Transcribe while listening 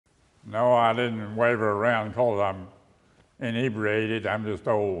No, I didn't waver around because I'm inebriated. I'm just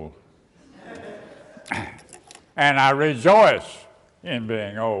old. And I rejoice in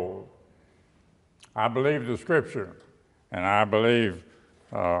being old. I believe the scripture, and I believe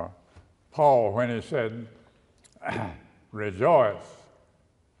Paul when he said, rejoice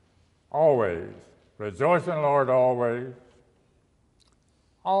always. Rejoice in the Lord always.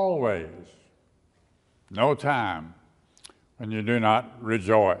 Always. No time when you do not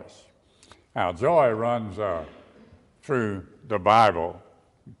rejoice. Now, joy runs through the Bible,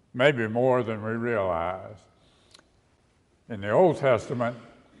 maybe more than we realize. In the Old Testament,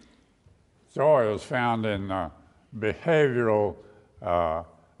 joy is found in behavioral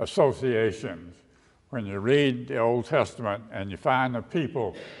associations. When you read the Old Testament and you find the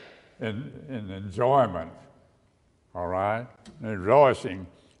people in enjoyment, all right, rejoicing,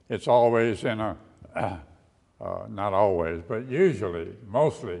 it's always in a, not always, but usually,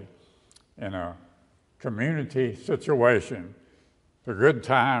 mostly, in a community situation. The good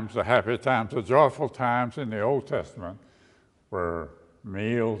times, the happy times, the joyful times in the Old Testament were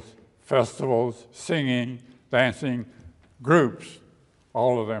meals, festivals, singing, dancing, groups,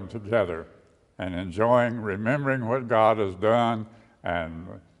 all of them together, and enjoying, remembering what God has done and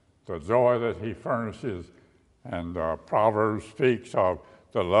the joy that he furnishes. And Proverbs speaks of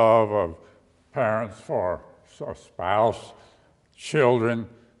the love of parents for a spouse, children,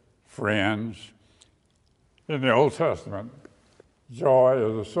 friends. In the Old Testament, joy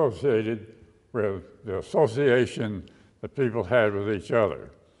is associated with the association that people had with each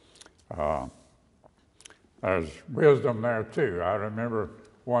other. There's wisdom there too. I remember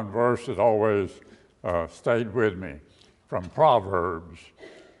one verse that always stayed with me from Proverbs,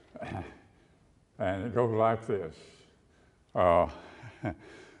 and it goes like this.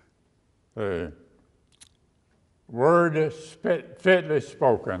 The word fitly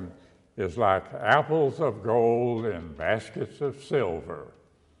spoken is like apples of gold in baskets of silver.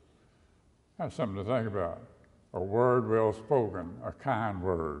 That's something to think about. A word well spoken, a kind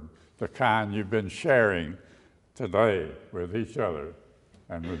word, the kind you've been sharing today with each other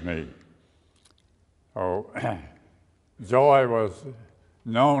and with me. Oh, joy was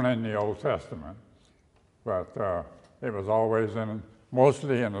known in the Old Testament, but it was always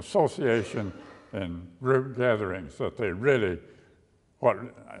mostly in association in group gatherings that they really, what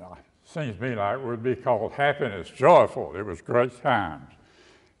seems to me like would be called happiness, joyful. It was great times.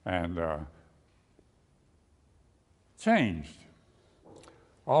 And changed.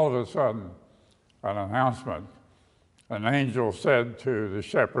 All of a sudden, an announcement, an angel said to the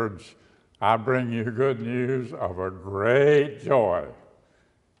shepherds, I bring you good news of a great joy.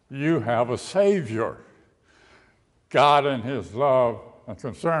 You have a Savior. God in his love and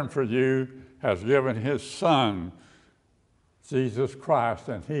concern for you has given his Son, Jesus Christ,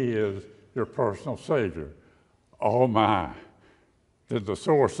 and he is your personal Savior. Oh my, did the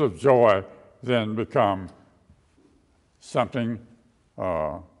source of joy then become something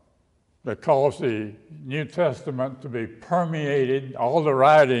that caused the New Testament to be permeated, all the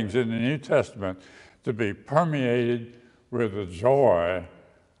writings in the New Testament to be permeated with the joy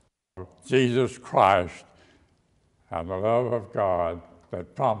of Jesus Christ and the love of God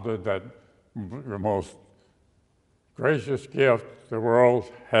that prompted that the most gracious gift the world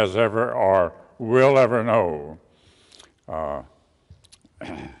has ever or will ever know.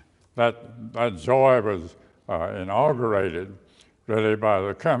 That joy was inaugurated really by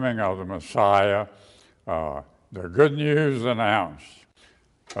the coming of the Messiah, the good news announced,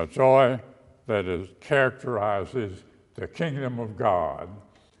 a joy that characterizes the kingdom of God.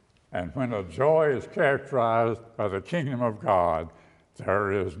 And when a joy is characterized by the kingdom of God,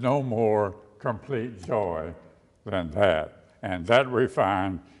 there is no more complete joy than that. And that we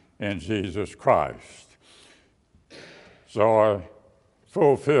find in Jesus Christ. Joy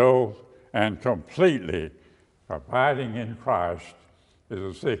fulfilled and completely abiding in Christ is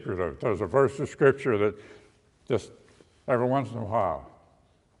a secret of it. There's a verse of Scripture that just every once in a while,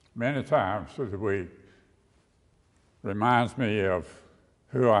 many times through the week, reminds me of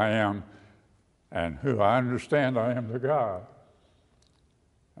who I am and who I understand I am to God.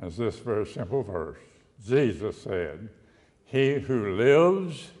 As this very simple verse. Jesus said, he who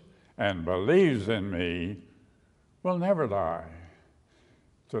lives and believes in me will never die.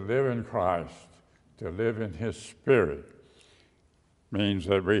 To live in Christ, to live in his Spirit, means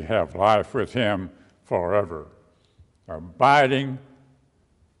that we have life with him forever. Abiding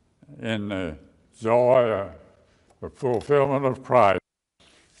in the joy, the fulfillment of Christ,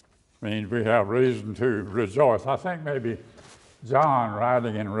 means we have reason to rejoice. I think maybe John,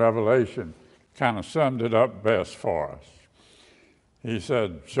 writing in Revelation, kind of summed it up best for us. He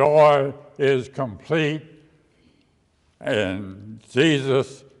said, joy is complete and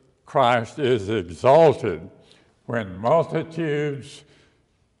Jesus Christ is exalted when multitudes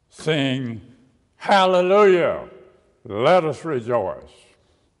sing, hallelujah, let us rejoice.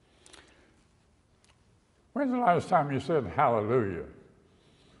 When's the last time you said hallelujah?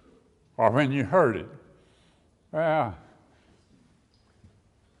 Or when you heard it? Well,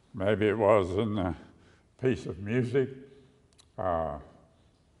 maybe it was in a piece of music.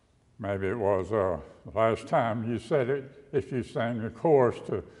 Maybe it was the last time you said it, if you sang the chorus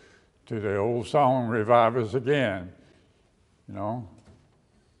to the old song, Revive Us Again. You know,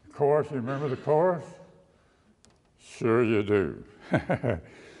 the chorus, you remember the chorus? Sure you do.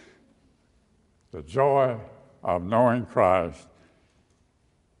 The joy of knowing Christ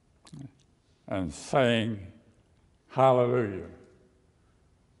and saying, hallelujah,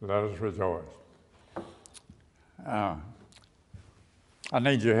 let us rejoice. I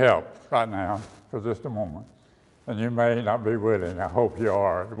need your help right now for just a moment. And you may not be willing. I hope you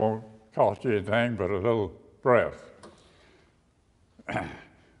are. It won't cost you anything but a little breath.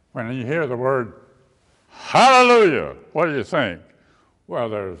 When you hear the word hallelujah, what do you think? Well,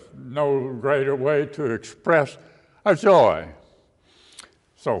 there's no greater way to express a joy.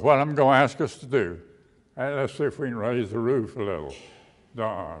 So what I'm going to ask us to do, and let's see if we can raise the roof a little.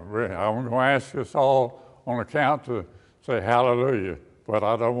 I'm going to ask us all on a count to say hallelujah, but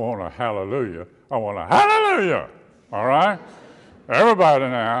I don't want a hallelujah. I want a hallelujah, all right? Everybody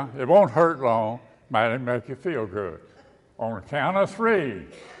now, it won't hurt long, might make you feel good. On the count of 3,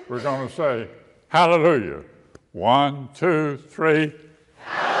 we're going to say hallelujah. 1, 2, 3.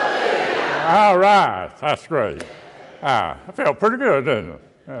 Hallelujah. All right, that's great. I felt pretty good, didn't it?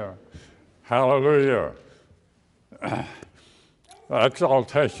 Yeah. Hallelujah. The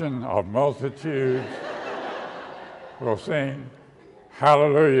exaltation of multitudes will sing,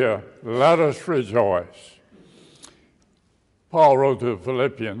 hallelujah, let us rejoice. Paul wrote to the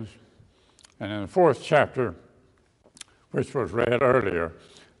Philippians, and in the 4th chapter, which was read earlier,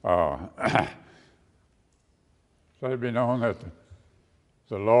 let it be known that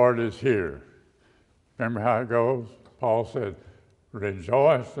the Lord is here. Remember how it goes? Paul said,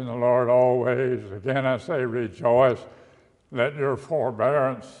 rejoice in the Lord always. Again, I say rejoice. Let your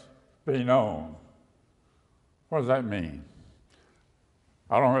forbearance be known. What does that mean?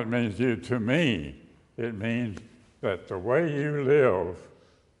 I don't know what it means to you. To me, it means that the way you live,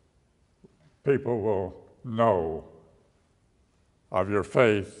 people will know of your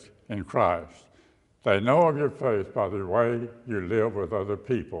faith in Christ. They know of your faith by the way you live with other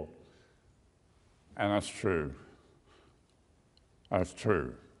people. And that's true. That's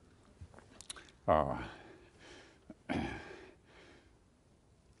true.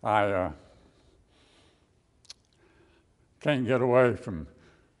 I can't get away from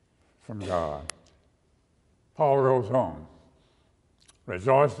God. Paul goes on.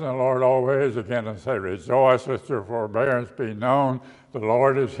 Rejoice in the Lord always. Again, I say, rejoice, let your forbearance be known. The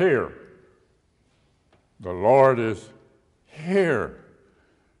Lord is here. The Lord is here.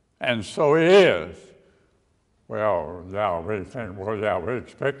 And so He is. Well, yeah, we think, we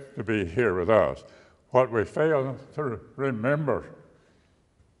expect to be here with us. What we fail to remember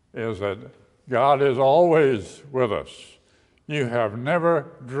is that God is always with us. You have never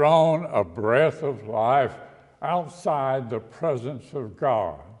drawn a breath of life outside the presence of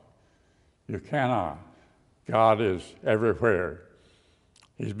God. You cannot. God is everywhere.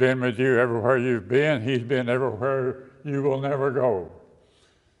 He's been with you everywhere you've been. He's been everywhere you will never go.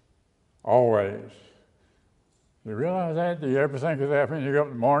 Always. You realize that? Do you ever think of that when you get up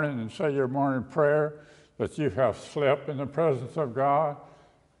in the morning and say your morning prayer, that you have slept in the presence of God,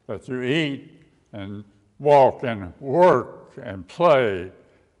 that you eat and walk and work and play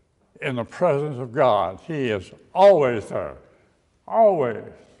in the presence of God? He is always there, always.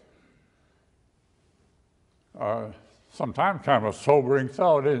 Sometimes kind of a sobering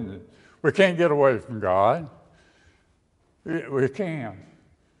thought, isn't it? We can't get away from God. We can't.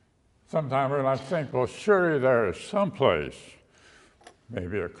 Sometimes we might think, well, surely there is some place,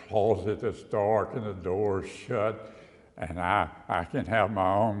 maybe a closet that's dark and the door's shut, and I can have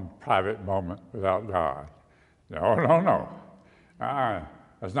my own private moment without God. No.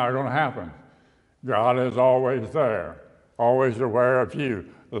 That's not going to happen. God is always there, always aware of you,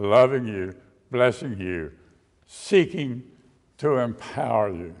 loving you, blessing you, seeking to empower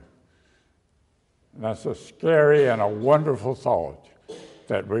you. And that's a scary and a wonderful thought,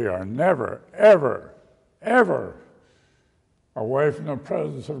 that we are never, ever, ever away from the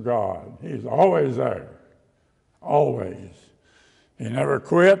presence of God. He's always there, always. He never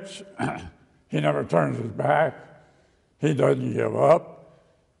quits. He never turns his back. He doesn't give up.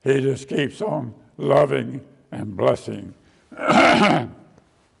 He just keeps on loving and blessing. The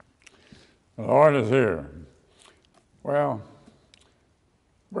Lord is here. Well,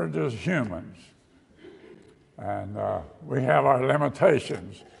 we're just humans, and we have our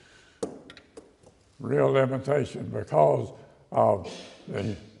limitations, real limitations, because of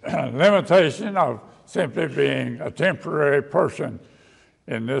the limitation of simply being a temporary person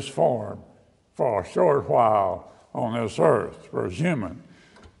in this form for a short while on this earth. We're human.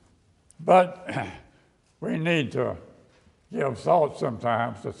 But we need to give thought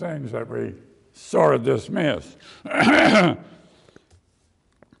sometimes to things that we sort of dismiss.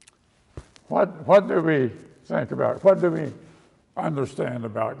 What do we think about? What do we understand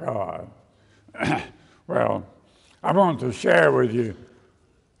about God? Well, I want to share with you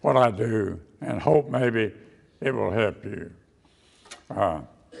what I do and hope maybe it will help you.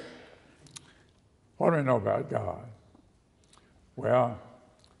 What do we know about God? Well,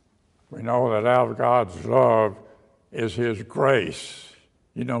 we know that out of God's love is His grace.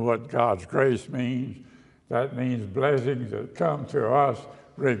 You know what God's grace means? That means blessings that come to us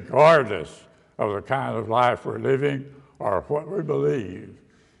regardless of the kind of life we're living or what we believe.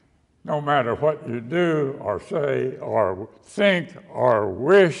 No matter what you do or say or think or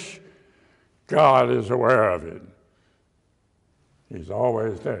wish, God is aware of it. He's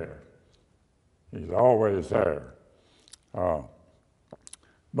always there. He's always there.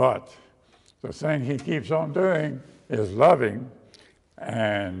 But the thing He keeps on doing is loving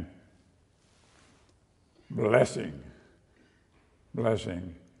and blessing.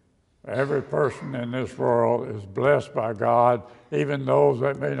 Blessing. Every person in this world is blessed by God, even those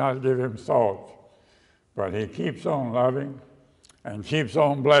that may not give Him thought. But He keeps on loving and keeps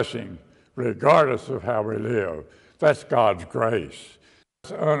on blessing, regardless of how we live. That's God's grace.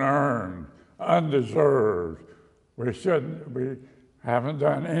 It's unearned, undeserved. We haven't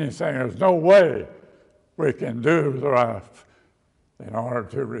done anything. There's no way we can do life in order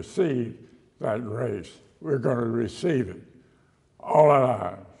to receive that grace. We're going to receive it all our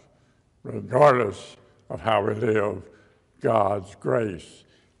lives. Regardless of how we live, God's grace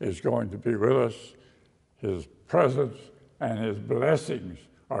is going to be with us. His presence and His blessings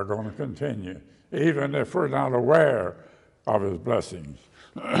are going to continue, even if we're not aware of His blessings.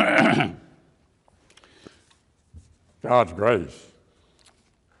 God's grace,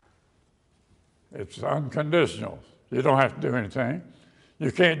 it's unconditional. You don't have to do anything.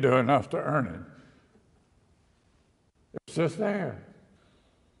 You can't do enough to earn it. It's just there.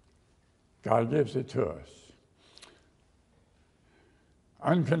 God gives it to us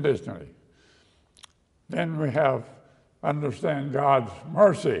unconditionally. Then we understand God's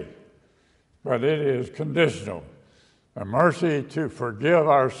mercy, but it is conditional. The mercy to forgive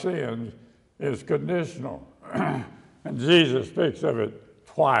our sins is conditional. And Jesus speaks of it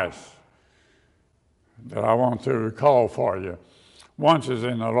twice that I want to recall for you. Once is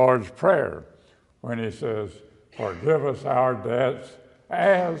in the Lord's Prayer when He says, "Forgive us our debts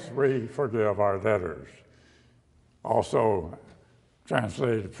as we forgive our debtors." Also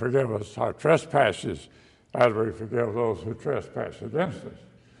translated, "Forgive us our trespasses as we forgive those who trespass against us."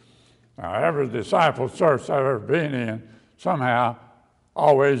 Now, every disciple church I've ever been in somehow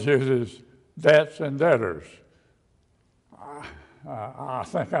always uses debts and debtors. I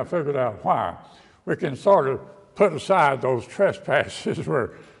think I figured out why. We can sort of put aside those trespasses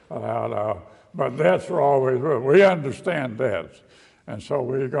we're allowed of, but debts are always with us. We understand debts, and so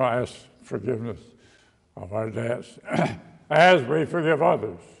we're going to ask forgiveness of our debts as we forgive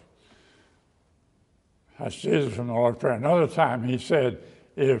others. That's Jesus from the Lord's Prayer. Another time He said,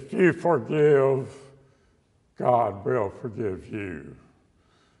 "If you forgive, God will forgive you."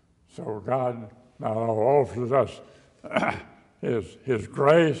 So God not only offers us His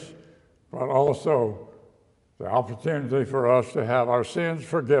grace, but also the opportunity for us to have our sins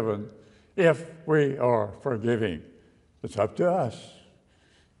forgiven if we are forgiving. It's up to us.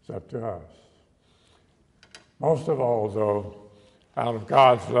 It's up to us. Most of all, though, out of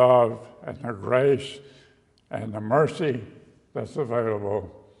God's love and the grace and the mercy that's available,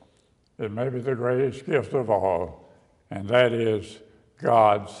 it may be the greatest gift of all, and that is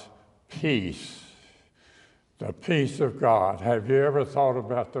God's peace. The peace of God. Have you ever thought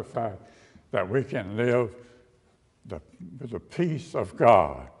about the fact that we can live the peace of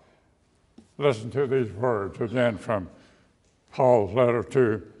God? Listen to these words again from Paul's letter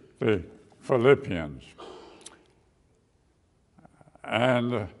to the Philippians.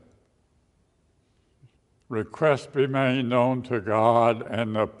 "And request be made known to God,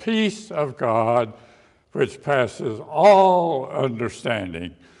 and the peace of God, which passes all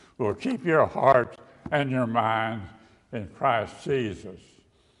understanding, will keep your heart and your mind in Christ Jesus.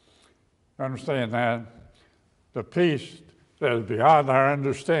 Understand that? The peace that is beyond our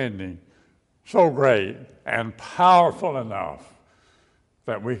understanding, so great and powerful enough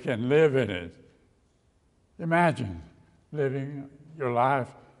that we can live in it. Imagine living your life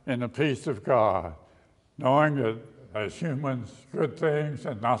in the peace of God, knowing that as humans, good things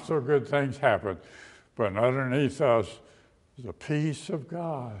and not so good things happen, but underneath us is the peace of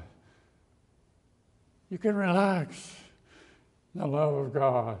God. You can relax in the love of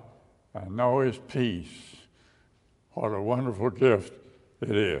God and know His peace. What a wonderful gift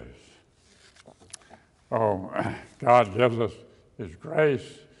it is. Oh, God gives us His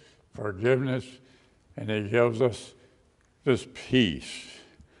grace, forgiveness, and He gives us this peace.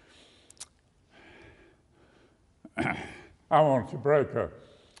 I want to break a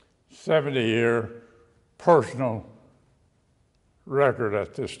 70-year personal record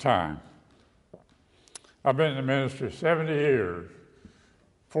at this time. I've been in the ministry 70 years,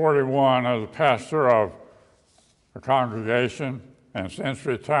 41 as a pastor of a congregation, and since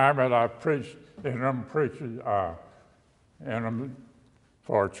retirement I've preached interim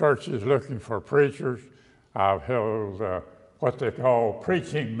for churches looking for preachers. I've held what they call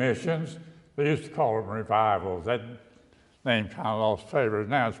preaching missions. They used to call them revivals. That name kind of lost favor.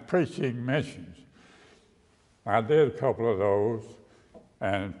 Now it's preaching missions. I did a couple of those,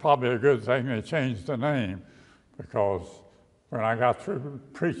 and probably a good thing they changed the name, because when I got through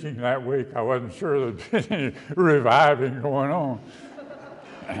preaching that week, I wasn't sure there'd be any reviving going on.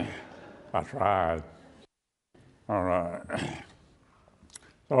 I tried. All right.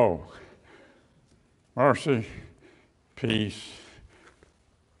 So, mercy, peace,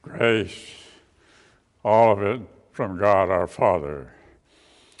 grace, all of it from God our Father.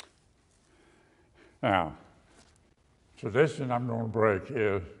 Now, tradition I'm going to break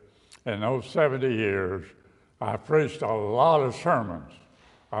is, in those 70 years, I preached a lot of sermons.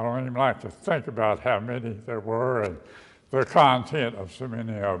 I don't even like to think about how many there were and the content of so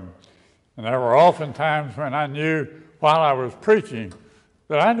many of them. And there were often times when I knew while I was preaching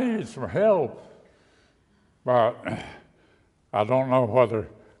that I needed some help. But I don't know whether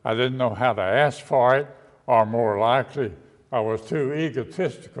I didn't know how to ask for it, or more likely, I was too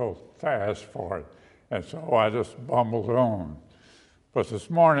egotistical to ask for it. And so I just bumbled on. But this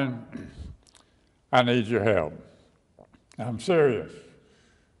morning, I need your help. I'm serious,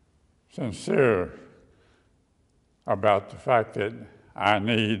 sincere about the fact that I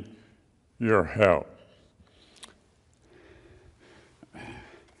need your help.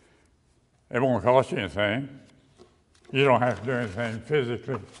 It won't cost you anything. You don't have to do anything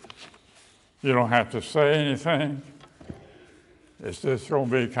physically. You don't have to say anything. It's just going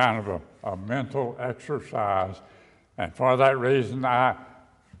to be kind of a mental exercise. And for that reason, I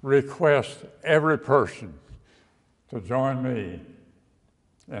request every person to join me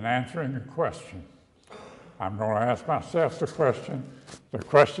in answering a question. I'm going to ask myself the question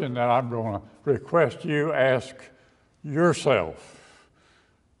that I'm going to request you ask yourself.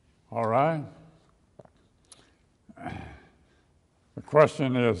 All right? The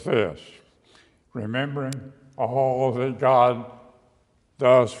question is this: remembering all that God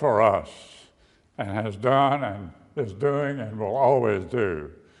does for us and has done and is doing and will always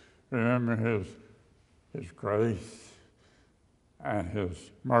do. Remember His grace and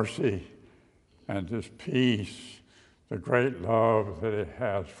His mercy and His peace, the great love that He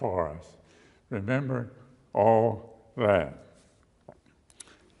has for us. Remember all that.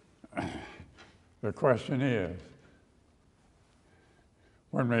 The question is,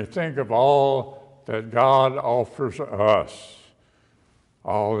 when we think of all that God offers us,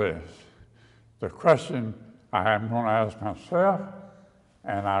 all this, the question I am going to ask myself,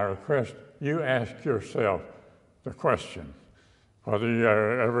 and I request you ask yourself the question. Whether you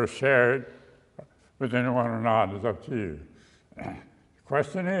ever share it with anyone or not is up to you. The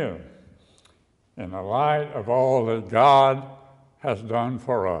question is, in the light of all that God has done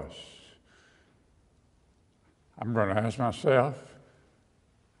for us, I'm going to ask myself,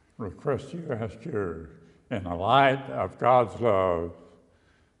 request you ask yours, in the light of God's love,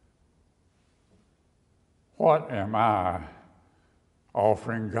 what am I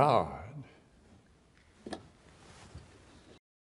offering God?